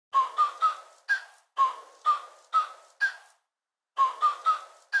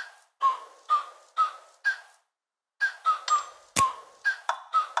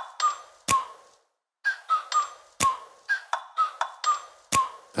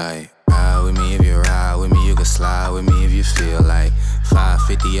Like, ride with me if you ride with me, you can slide with me if you feel like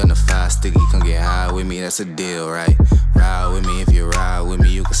 550 on the 5 sticky, come get high with me, that's a deal, right? Ride with me if you ride with me,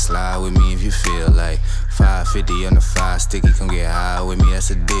 you can slide with me if you feel like 550 on the 5 sticky, come get high with me,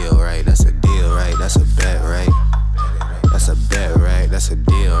 that's a deal, right? That's a deal, right? That's a bet, right? That's a bet, right? That's a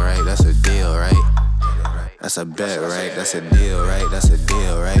deal, right? That's a deal, right? That's a bet, right? That's a deal, right? That's a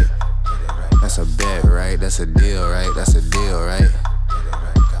deal, right? That's a bet, right? That's a deal, right? That's a deal, right?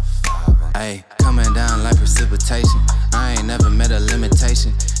 Ay, coming down like precipitation. I ain't never met a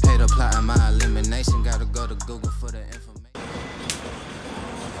limitation. Hate applying my elimination. Gotta go to Google for the information.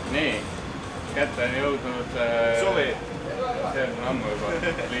 Nii, kätte on jõudnud Suvi. See on ammu juba,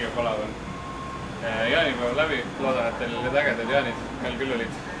 liiga palav on. Jaanipäev läbi, loodan, et teil olid ägedad jaanid, meil küll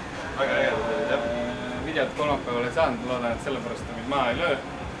olid. Väga ägedad olid, jah. Videot kolmapäeval ei saanud, loodan, et sellepärast ta meid maha ei löö.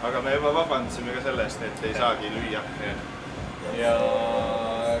 Aga me juba vabandasime ka selle eest, et ei saagi lüüa. Ja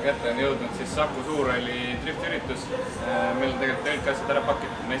kätte on jõudnud siis Saku Suurhalli drifti-üritus. Meil on tegelikult kõik asjad ära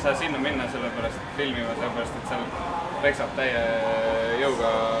pakitud. Me ei saa sinna minna sellepärast filmima, sellepärast et seal reksab täie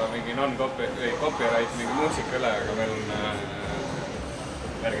jõuga mingi non-copyright mingi muusika üle, aga meil on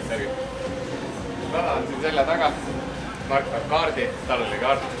värgid. Rada on siin selja taga. Mark peab kaardi, tal oli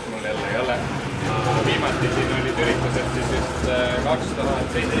kaart, mul jälle ei ole. Viimati siin olid üritused siis just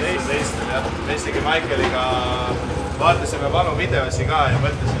 2017. Me isegi Michaeliga vaatasime vanu videosi ka ja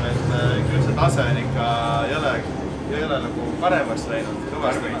mõtlesime, et küll see tase on ikka ei ole nagu paremaks läinud.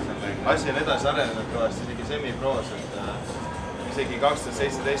 Asi on edasi arenenud kõvasti, isegi semi-proos. Isegi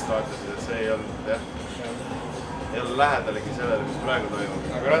 2017 vaatasid, et see ei olnud lähedalegi sellele, mis praegu toimub.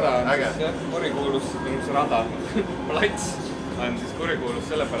 Aga rada on siis kurikuulus, mis rada, plats on siis kurikuulus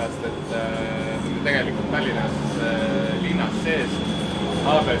sellepärast, et tegelikult Tallinnas linnas sees,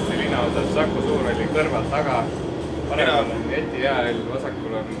 haaberstis linnaosas Saku Suurhalli kõrval taga. Paremal on Eti jääl,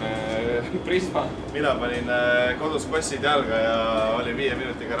 vasakul on Prisma. Mina panin kodus kossid jalga ja olin 5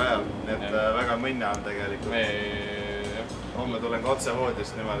 minutiga rajal, nii et väga mõnna on tegelikult. Homme tulen ka otse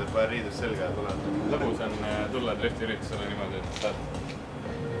voodist niimoodi, et vaja riidust selga ja tulen. Lõbus on tulla drifti-üritusele niimoodi, et saad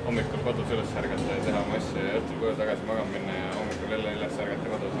hommikul kodus üles ärgata ja teha oma asju ja õhtul koju tagasi magama minna ja hommikul jälle üles ärgata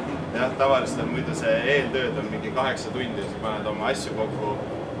kodus. Jah, tavaliselt on muidu see eeltööd on mingi 8 tundi, siis paned oma asju kokku,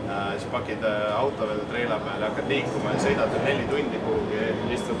 siis pakid auto veel treila peale ja hakkad liikuma ja sõidad 4 tundi kuhugi.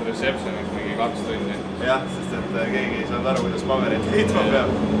 Istud receptionis mingi 2 tundi. Jah, sest et keegi ei saanud aru, kuidas paberit liitma peab.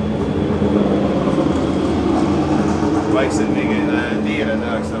 Vaikselt mingeid tiire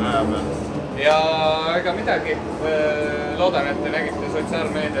tehakse raja peal. Ja ega midagi. Loodan, et te nägite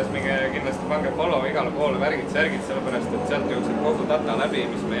sotsiaalmeedias, minge kindlasti pange follow igale poole värgid, särgid, sellepärast, et sealt jõukseb kogu data läbi,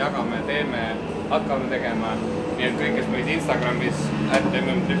 mis me jagame, teeme, hakkame tegema. Nii et kõik, kes meid Instagramis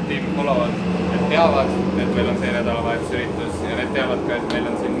 @mdhd followvad, need teavad, et meil on see nädalavahetusüritus ja need teavad ka, et meil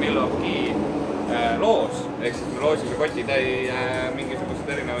on siin Nbhd loos. Ehk siis me loosime kotitäi mingisugused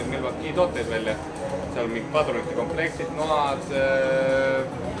erinevaid Nbhd tooteid välja. Seal on mingi padrunite komplektid, noad,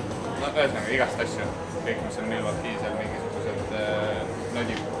 ühesõnaga igast asju. Kõik, mis on Nbhd, seal mingisugused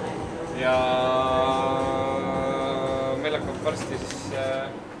nodib. Ja meil hakkab varsti siis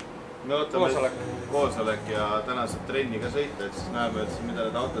koosolek ja täna saab trenni ka sõita, et siis näeme, et mida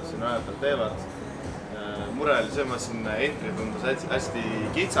need autod siin raja peal teevad. Mure oli see, ma siin entry tundus hästi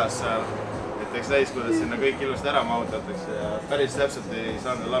kitsas seal, et eks näis, kuidas sinna kõik ilusti ära mahutatakse ja päris täpselt ei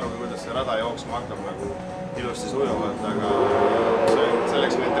saanud aru, kuidas see rada jooksma hakkab nagu ilusti sujuvalt, aga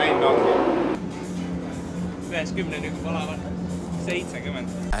selleks meil trenn ongi. 90 nagu palavat,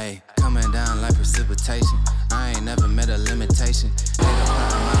 70. Ay, coming down like precipitation. I ain't never met a limitation. Hate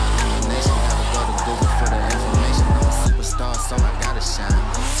applying my elimination. Gotta go to Google for the information. I'm a superstar, so I gotta shine.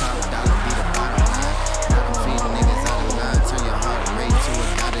 Top dollar be the bottom line. Now I'm feeding niggas out of line. Turn your heart rate to a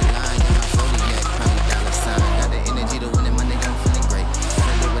dotted line. Yeah, my zodiac, $100 Got the energy to win it, my nigga, I'm feeling great.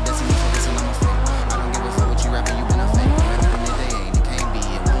 Gotta live with this and be focusing on my fate. I don't give a fuck what you rapping, you been a fake. Rapping it, they ain't, it can't be,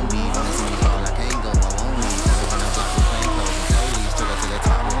 it won't be. Listen me fall, I can't go, I won't leave. Never when I block the plain clothes and slowly still go to the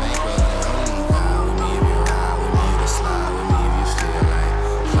top with bankroll and rolling. Ride with me if you ride with me, you can slide with me if you feel like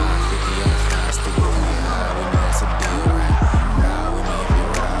 550 on the 5 stick, you can get high with me, that's a deal, right? Ride with me if you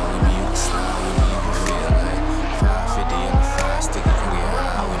ride with me, you can slide with me if you feel like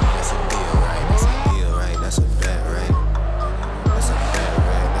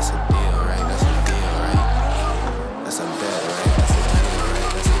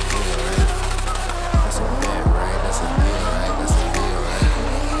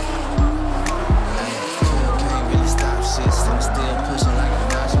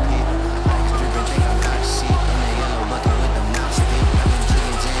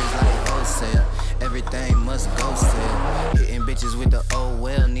a oh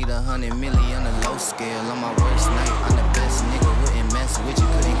well, need 100 million on a low scale. On my worst night, I'm the best nigga, wouldn't mess with you,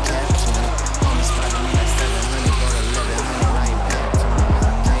 couldn't capture me. Homie spotted me like 700, go to 1100 right back to me. If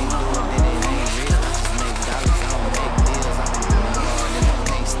I can't do it, then it ain't real. I just make dollars, I don't make deals. I've been doing hard and I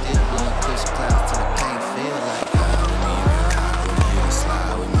can't still blow push clouds till I can't feel like ride with me, you can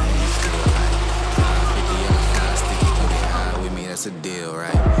slide with me. You feel like 550 on the 5 sticky, come get high with me, that's a deal,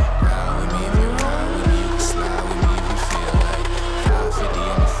 right? Ride with me if you ride with me, you can slide with me if you feel like 550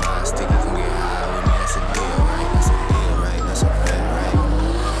 on the 5 sticky, come get high with me, that's a deal, right? That's a deal, right? That's a bet, right?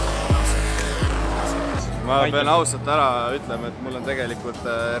 Ma pean ausalt ära ütlema, et mul on tegelikult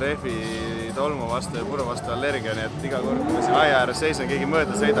rehvi tolmu vastu ja puru vastu allergia, nii et iga kord, kui ma siin aia ääres seisen, keegi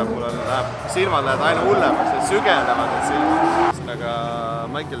mööda sõidab, mul on silmad lähevad aina hullemaks, et sügenevad need silmad. Aga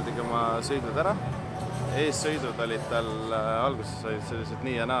Michael tegi oma sõidud ära. Eessõidud olid tal alguses olid sellised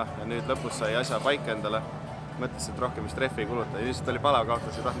nii ja naa ja nüüd lõpus sai asja paika endale. Mõtles, et rohkem vist rehvi ei kuluta. Lihtsalt oli palav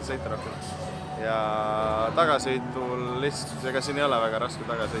kaotas ja tahtnud sõita rohkem. Ja tagasõitul lihtsalt, ega siin ei ole väga raske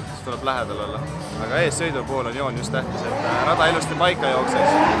tagasõit, siis tuleb lähedal olla. Aga eessõidu puhul on joon just tähtis, et rada ilusti paika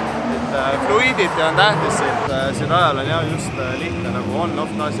jookseks. Et fluiditi on tähtis, et siin rajal on just lihtne nagu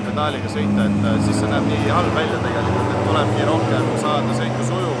on-off gaasipedaaliga sõita, et siis see näeb nii halb välja tegelikult, et tulebki rohkem saada sõitu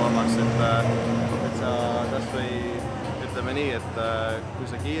sujuvamaks, et sa kas või ütleme nii, et kui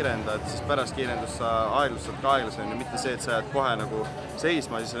sa kiirendad, siis pärast kiirendust sa aeglustad ka aeglaseni, mitte see, et sa jääd kohe nagu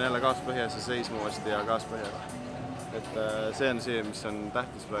seisma, siis on jälle gaas põhjas ja seisma uuesti ja gaas põhjas. Et see on see, mis on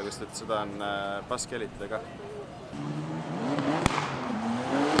tähtis praegu, et seda on pask jälita ka.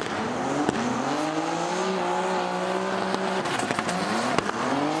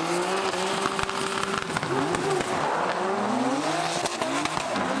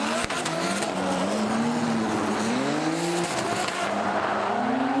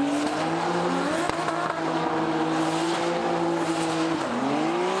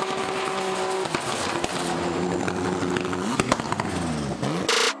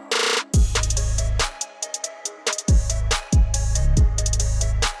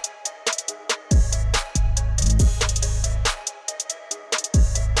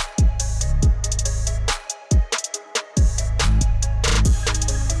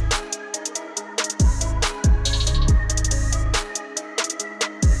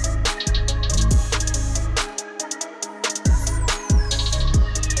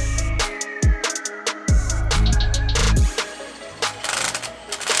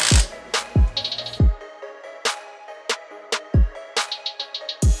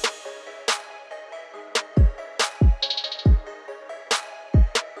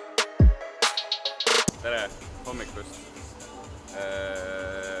 Tere hommikust.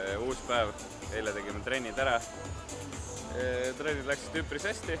 Uus päev. Eile tegime trennid ära. Trennid läksid üpris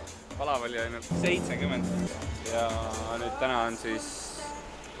hästi. Palav oli ainult 70. Ja nüüd täna on siis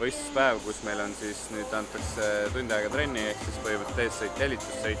võistluspäev, kus meil on siis nüüd antakse tundi aega trenni, ehk siis põhimõtteliselt eessõit,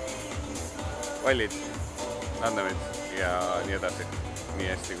 jälitussõit, olid, meid ja nii edasi. Nii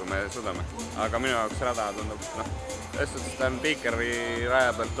hästi, kui me suudame. Aga minu jaoks rada tundub, õstus ta on Piikeri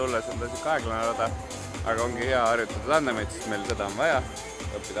raja pealt tulles, on ta siuke aeglane rada. Aga ongi hea harjutada meid, sest meil seda on vaja.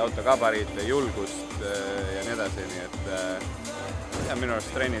 Õppida autogabariite, julgust ja nii edasi. Nii et minu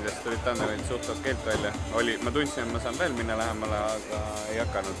arust trennidest tulid meid suht okeilt välja. Ma tundsin, et ma saan veel minna lähemale, aga ei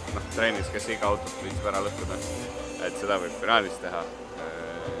hakanud trennis, kes iga autot võitsib ära lõhkuda. Et seda võib finaalis teha.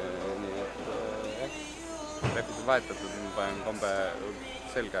 Nii et rehvid on vahetatud, ma panen kombe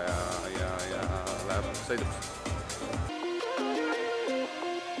selga ja läheb sõiduks.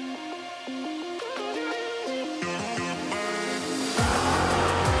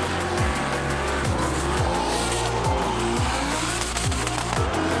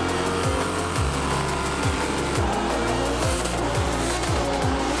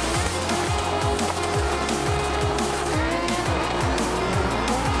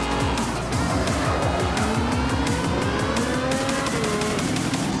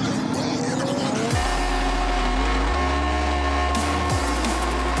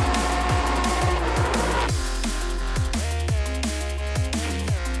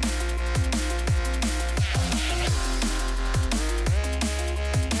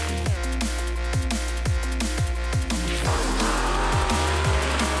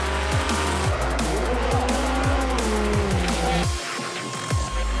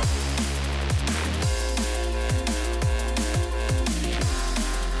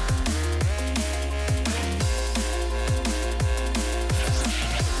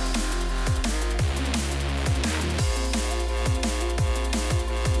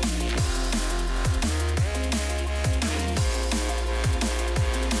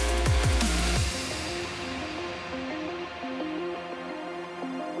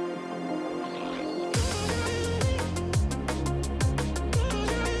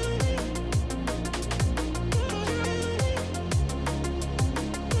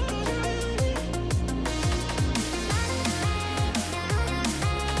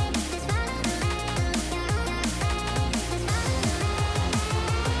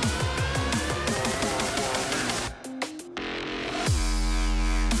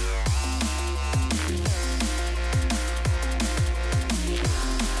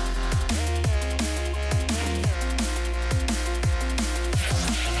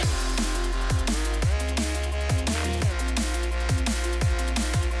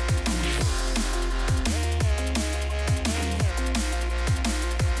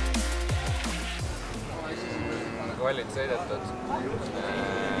 rallit sõidetud.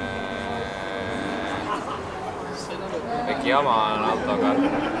 Äkki jama on autoga,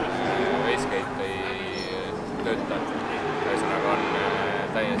 Võistlesid ei tööta. Ühesõnaga on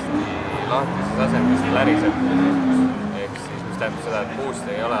täiesti lahtises asemes läriseb. Ehk siis, mis tähendab seda, et puust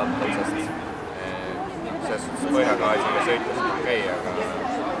ei ole alt otsast. Selles suhtes põhjagaasiga sõites on okei, aga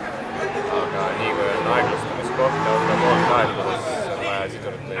nii kui on aeglustamiskoht ja auto poolt vahetudes, on vaja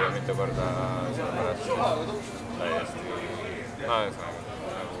sidurit lõia mitu korda selle pärast täiesti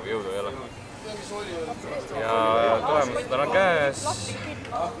nagu jõudu ei ole. Ja tulemused on käes.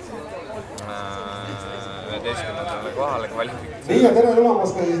 11. kohale kvalifikatsioon. Nii ja tere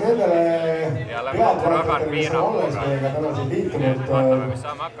tulemast ka siis nendele peadvaatjatele, kes on olles meiega täna siin liitunud,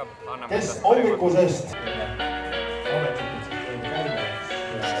 kes hommikusest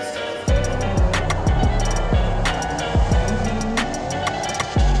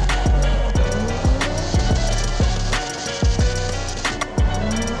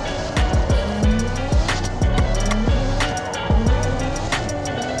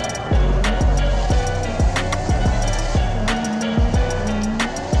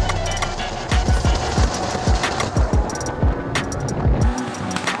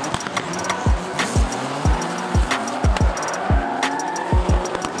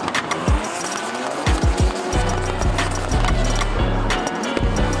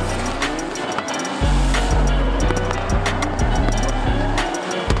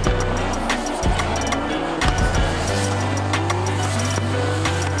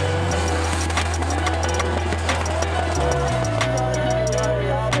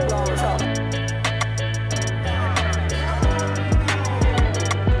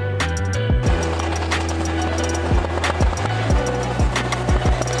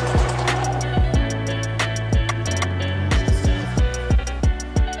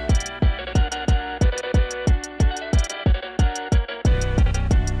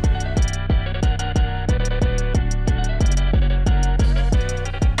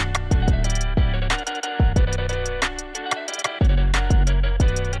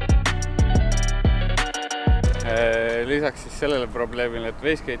lisaks siis sellele probleemile, et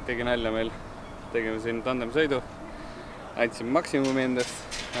Võistlesid tegi nalja meil, tegime siin tandemsõidu, andsime maksimumi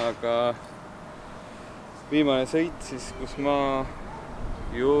endast, aga viimane sõit siis, kus ma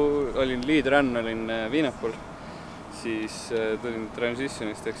ju olin lead run, olin Viimapul, siis tulin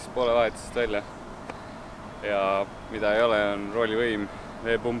transitionist ehk siis poole vahetusest välja ja mida ei ole, on roolivõim,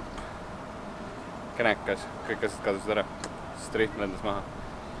 veepump, känekas, kõik asjad kadusid ära, sest drift lendas maha.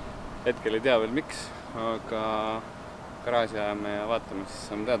 Hetkel ei tea veel miks, aga garaaži ajame ja vaatame, siis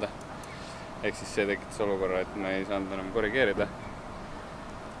saame teada. Ehk siis see tekitas olukorra, et ma ei saanud enam korrigeerida.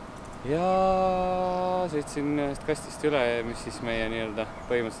 Ja sõitsin ühest kastist üle, mis siis meie nii-öelda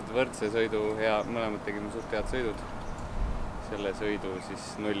põhimõtteliselt võrdse sõidu ja mõlemad tegime suht head sõidud. Selle sõidu siis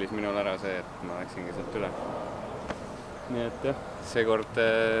nullis minul ära see, et ma läksingi sealt üle. Nii et jah, seekord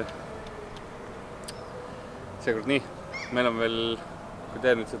nii. Meil on veel, kui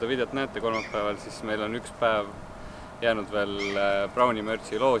te nüüd seda videot näete kolmapäeval, siis meil on üks päev jäänud veel Browni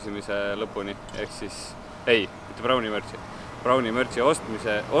mürtsi loosimise lõpuni, ehk siis, ei, mitte Browni mürtsi. Browni mürtsi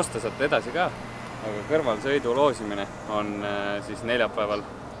osta saate edasi ka, aga kõrvalsõidu loosimine on siis neljapäeval.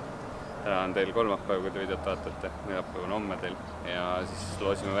 Täna on teil kolmapäev, kui te videot vaatate, neljapäev on homme teil ja siis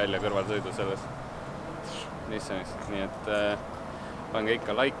loosime välja kõrvalsõidu selles Nissanis. Nii et pange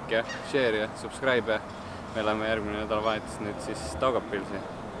ikka like ja share ja subscribe ja me oleme järgmine nädalavahetus nüüd siis Taugapilsi.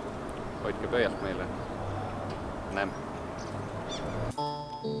 Hoidke pöialt meile. Näeme.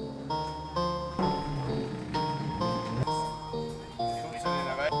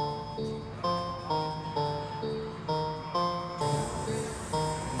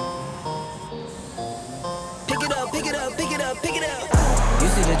 You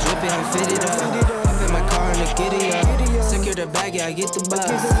see the drip, yeah, I'm fitted up. Hop in my car and the giddy up. Secure the bag, yeah, I get the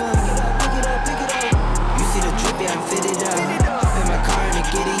bus. You see the drip, yeah, I'm fitted up. Hop in my car and the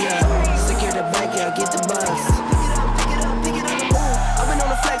giddy up. Secure the bag, yeah, I get the bus. I've been on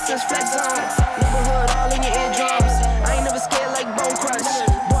the flex since flex on. Neighborhood all in your eardrums. I ain't never scared like Bone Crush.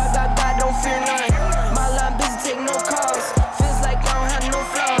 Boy, I got God, don't fear none. My line busy, take no calls. Feels like I don't have no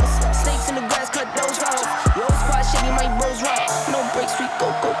flaws. Snakes in the grass, cut those off. Your old squad shitty, my bros rock. No breaks, we go,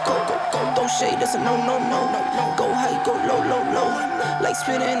 go, go, go, go. Don't shade, that's a no, no, no, no, no. Go high, go low, low, low. Like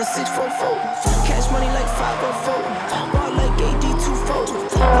spinning in a 644. Cash money like 504. Ball like AD 2-4.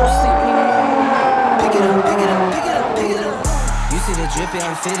 No sleep, me no, no, no. Pick it up, pick it up, pick it up, pick it up. You see the drip, yeah,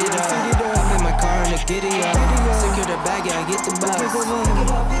 I'm fitted up. Hop in my car and the giddy up. Secure the bag, yeah, I get the bus. Pick it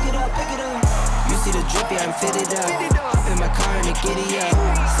up, pick it up, pick it up. You see the drip, yeah, I'm fitted up. Hop in my car and the giddy up.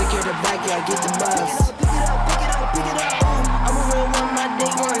 Secure the bag, yeah, I get the bus. Pick it up, pick it up, pick it up. pick it up. I'm a real one, my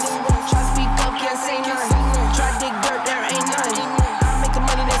day ones. Try to speak up, can't say none. Try to dig dirt, there ain't none. I make the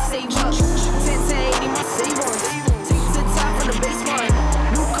money that save up. 10 to 80, my save ones. Take it to the top from the base one.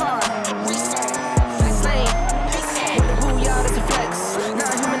 New car, flex lane. With the booyah, that's a flex.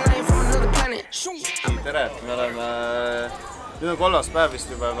 Not human life from another planet. Tere, me oleme, nüüd on kolmas päev vist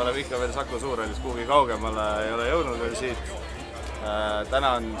juba, me oleme ikka veel Saku Suurhallis, kuhugi kaugemale ei ole jõudnud veel siit. Täna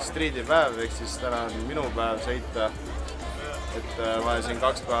on streetipäev, ehk siis täna on minu päev sõita. Et ma olen siin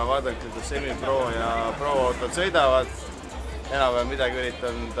 2 päeva vaadanud, kuidas semi-pro ja pro-autod sõidavad. Enam-vähem midagi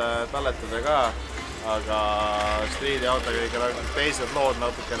üritanud talletada ka, aga streeti autoga ikka nagu teised lood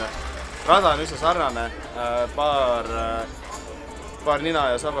natukene. Rada on üsna sarnane, paar nina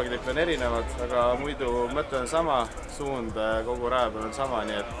ja sabaklipp on erinevad, aga muidu mõte on sama, suund kogu raja peal on sama,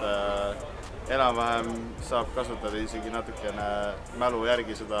 nii et enam-vähem saab kasutada isegi natukene mälu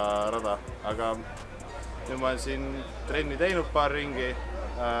järgi seda rada. Aga nüüd ma olen siin trenni teinud paar ringi,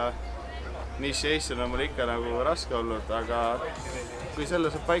 initiation on mul ikka nagu raske olnud, aga kui selle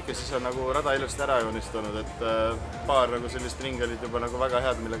saab paika, siis on nagu rada ilusti ära joonistunud, et paar nagu sellist ringi olid juba nagu väga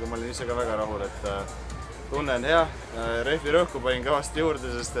head, millega ma olin ise ka väga rahul, et tunne on hea, rehvi rõhku panin kõvasti juurde,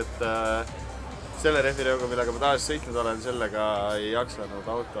 sest et selle rehvi rõhku, millega ma tavaliselt sõitnud olen, sellega ei jaksanud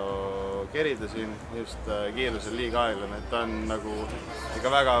auto kerida siin, just kiirusel liiga aeglane, et ta on nagu ikka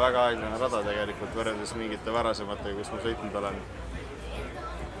väga-väga aeglane rada tegelikult võrreldes mingite varasematega, kus ma sõitnud olen.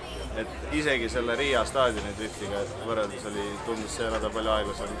 Et isegi selle Riia staadioni driftiga võrreldes tundus see rada palju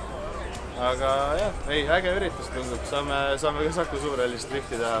aeglasem. Aga jah, äge üritus tundub, saame ka Saku Suurhallis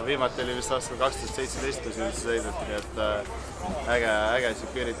drifti teha. Viimati oli vist aastal 2017, kui siin sõideti, nii et äge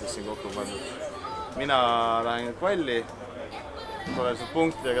siuke üritus siin kokku pandud. Mina lähen kvalli, tulen sealt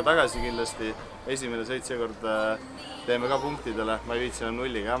punktidega tagasi kindlasti. Esimene sõit seekord teeme ka punktidele, ma ei viitsi enam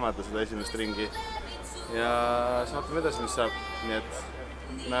nulliga hämada seda esimest ringi. Ja siis vaatame edasi, mis saab, nii et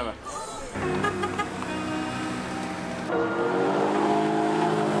näeme.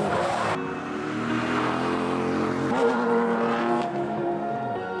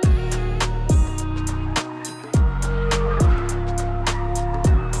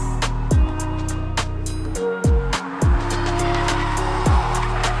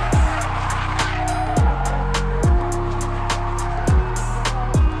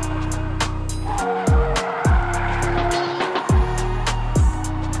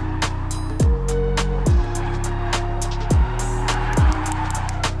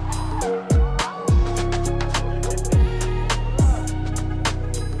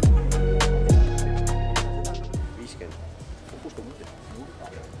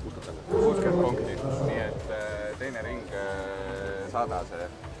 Saada see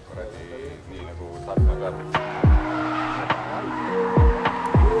kuradi nii nagu saatma ka.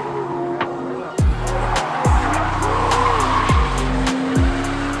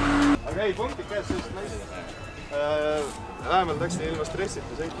 Aga ei, punktid käes sellist naised. Vähemalt läksin ilma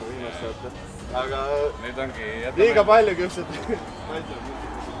stressita sõitma viimast saata. Aga liiga palju küpset.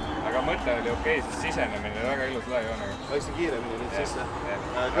 Aga mõte oli okei, siis sisenemine väga ilus laejoonega. Läksin kiiremini nüüd sisse.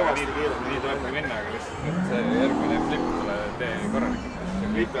 Kõvasti kiiremini. Nii tulebki minna, aga lihtsalt see järgmine flip tule tee korralikult.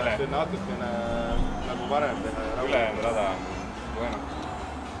 Flip oleks natukene nagu varem teha. Ülejäänud rada on bueno.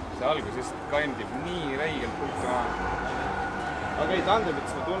 See algus just kandib nii räigelt pulka maha. Aga ei,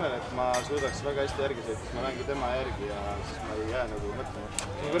 tandemites ma tunnen, et ma suudaks väga hästi järgi sõita, siis ma lähengi tema järgi ja siis ma ei jää nagu mõtlema.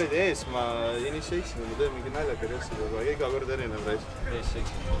 Ma kuradi ees, ma initiation, ma teen mingi naljakad jõssid, aga iga kord erinev reis.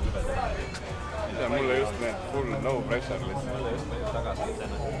 Mulle just need full no pressure lihtsalt. Mulle just tagasi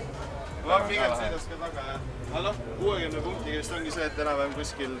täna. Ma pigem sõidas ka taga, jah. Aga noh, 60 punktiga vist ongi see, et enam-vähem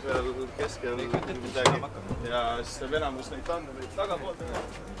kuskil seal keskel midagi. Ja siis saab enamus neid tandemeid tagapoolt.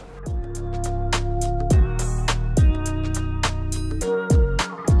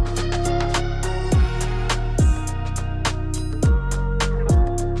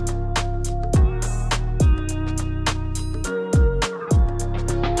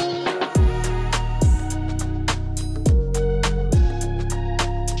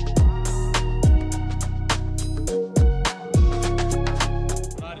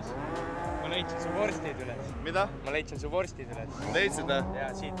 Mida? Ma leidsin su vorstid üles. Leidsid või? Jaa,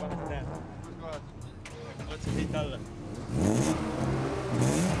 siit kohta teha. Kus kohad? Otse siit alla.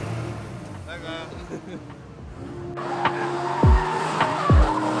 Väga hea.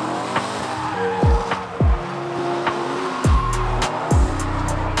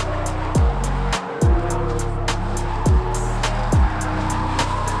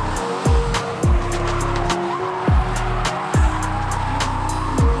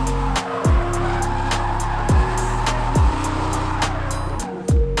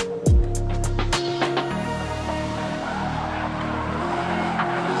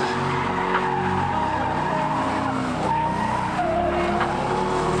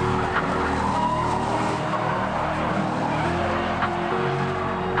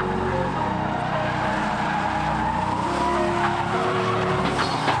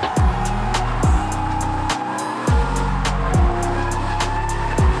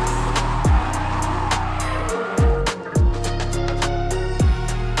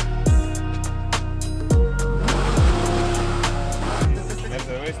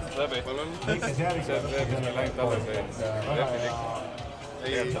 see on see, mis meil ainult alles olid. Rehvidik.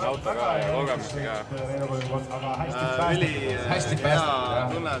 Auto ka ja kogemusi ka. Üli hea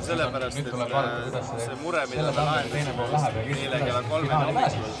tunne on sellepärast, et see mure, mida me lahendasime eile kella 3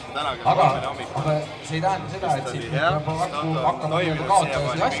 hommikul, täna kella 3 hommikul. Aga see ei tähenda seda, et siit hakkab toiminud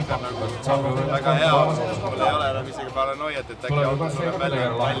siiamaani, kõik on nagu väga hea. Mul ei ole enam isegi paranoiat, et äkki auto tuleb välja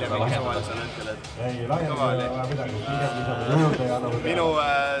mingi suvalisel hetkel, et kõva oli. Minu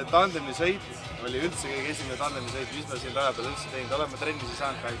tandemisõit oli üldse kõige esimene tandemisõit, mis ma siin raja peal üldse teinud. Oleme trennis ei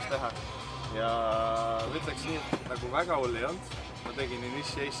saanud kahjuks teha. Ja ütleks nii, et nagu väga hull ei olnud. Ma tegin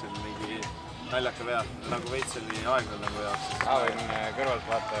initiation mingi naljaka vea, nagu veits oli aeglane nagu jaoks. Võin kõrvalt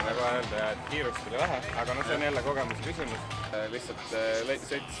vaatajale kohe öelda, et kiirust oli vähe, aga see on jälle kogemuse küsimus. Lihtsalt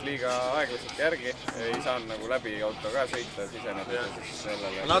sõitis liiga aeglaselt järgi, ei saanud nagu läbi auto ka sõita, sisenedes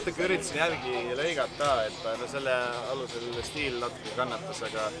sellele. Natuke üritasin järgi lõigata, et selle alusel stiil natuke kannatas,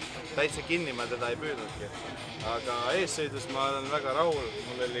 aga täitsa kinni ma teda ei püüdnudki. Aga eessõidus ma olen väga rahul,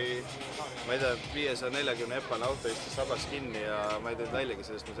 mul oli, ma ei tea, 540 epane auto istus sabas kinni ja ma ei teinud väljagi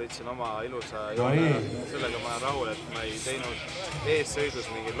sellest, ma sõitsin oma ilusa joone. Sellega ma olen rahul, et ma ei teinud eessõidus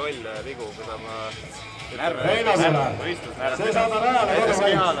mingi lolle vigu, mida ma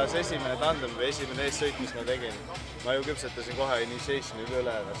Kehalas esimene tandem või esimene eessõit, mis ma tegin. Ma ju küpsetasin kohe initiationi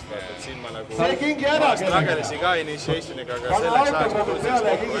üle ennast, et siin ma nagu stragelisin ka initiationiga, aga selleks ajaks ma tulin sellest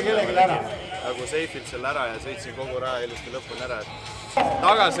kokku nagu seifilt selle ära ja sõitsin kogu raja ilusti lõpuni ära.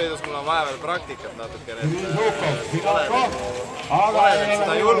 Tagasõidus mul on vaja veel praktikat natukene, et pole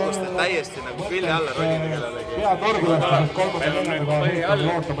seda julgust, et täiesti nagu külje alla rollida kellelegi. Meil on nüüd põhi all,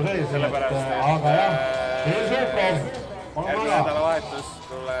 sellepärast, et järgmine nädalavahetus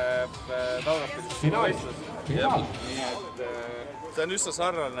tuleb taugapildis võistlus. See on üsna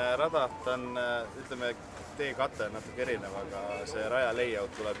sarnane rada, ta on, ütleme, teekate on natuke erinev, aga see raja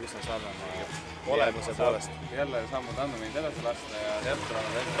layout tuleb üsna sarnane olemuse poolest. Jälle sammud anda meid edasi lasta ja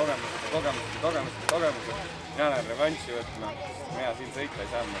jätkame kogemused. Mina olen revanši võtma, mina siin sõita ei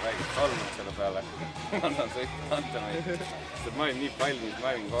saa, ma väikselt solmunud selle peale. Ma annan sõita anda meid. Ma olin nii valmis, ma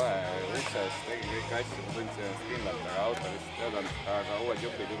olin kohe ukses, tegin kõiki asju, ma tundsin ennast kindlalt, aga auto lihtsalt töödanud. Aga uued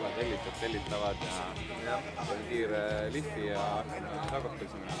jupid juba tellitavad ja kiire lihvi ja hakkame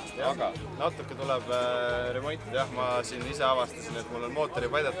tagutasime. Natuke tuleb remontida, jah, ma siin ise avastasin, et mul on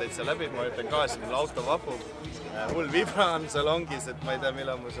mootoripadjad täitsa läbi, ma ütlen gaasi, mul auto vapub. Hull vibra on salongis, et ma ei tea,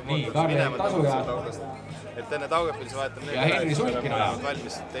 millal mul see mootor minema tõmbab sealt autost. Et enne taugapilsi vahetame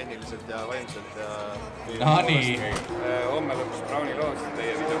valmis tehniliselt ja vaimselt. Homme lõpus Browni loos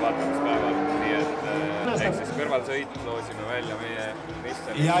teie videovaatamispäeval, nii et ehk siis kõrvalsõit loosime välja meie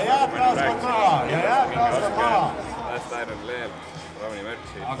Nissani. Ja jääb taas maha. Last Iron Leel, Browni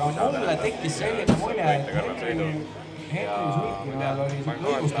märksi. Aga mulle tekkis selline mulje, et Henri Sulkinal oli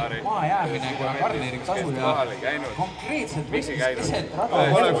lõiguslik maa jäämine, kuna Karnerik tasu ja konkreetselt lihtsalt rada.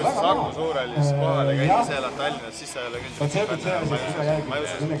 Pole kui Saku Suurhallis kohale käid, ise elad Tallinnas, siis sa ei ole küll. Ma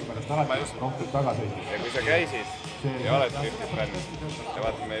ei usu. Ja kui sa käisid ja oled drifti fänn ja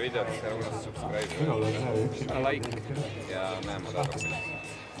vaatad meie videot, siis ära unasta subscribe. Ära like ja näeme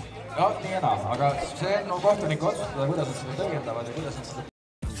tagasipildis. Ja nii enam, aga see on kohtuniku otsustada, kuidas nad seda tõlgendavad ja kuidas nad seda...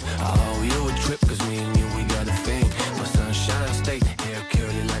 Oh, you a trip, cause me and you, we got a thing. My sunshine state, hair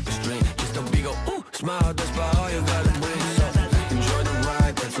curly like a string. Just a big ol' smile, that's about all you got.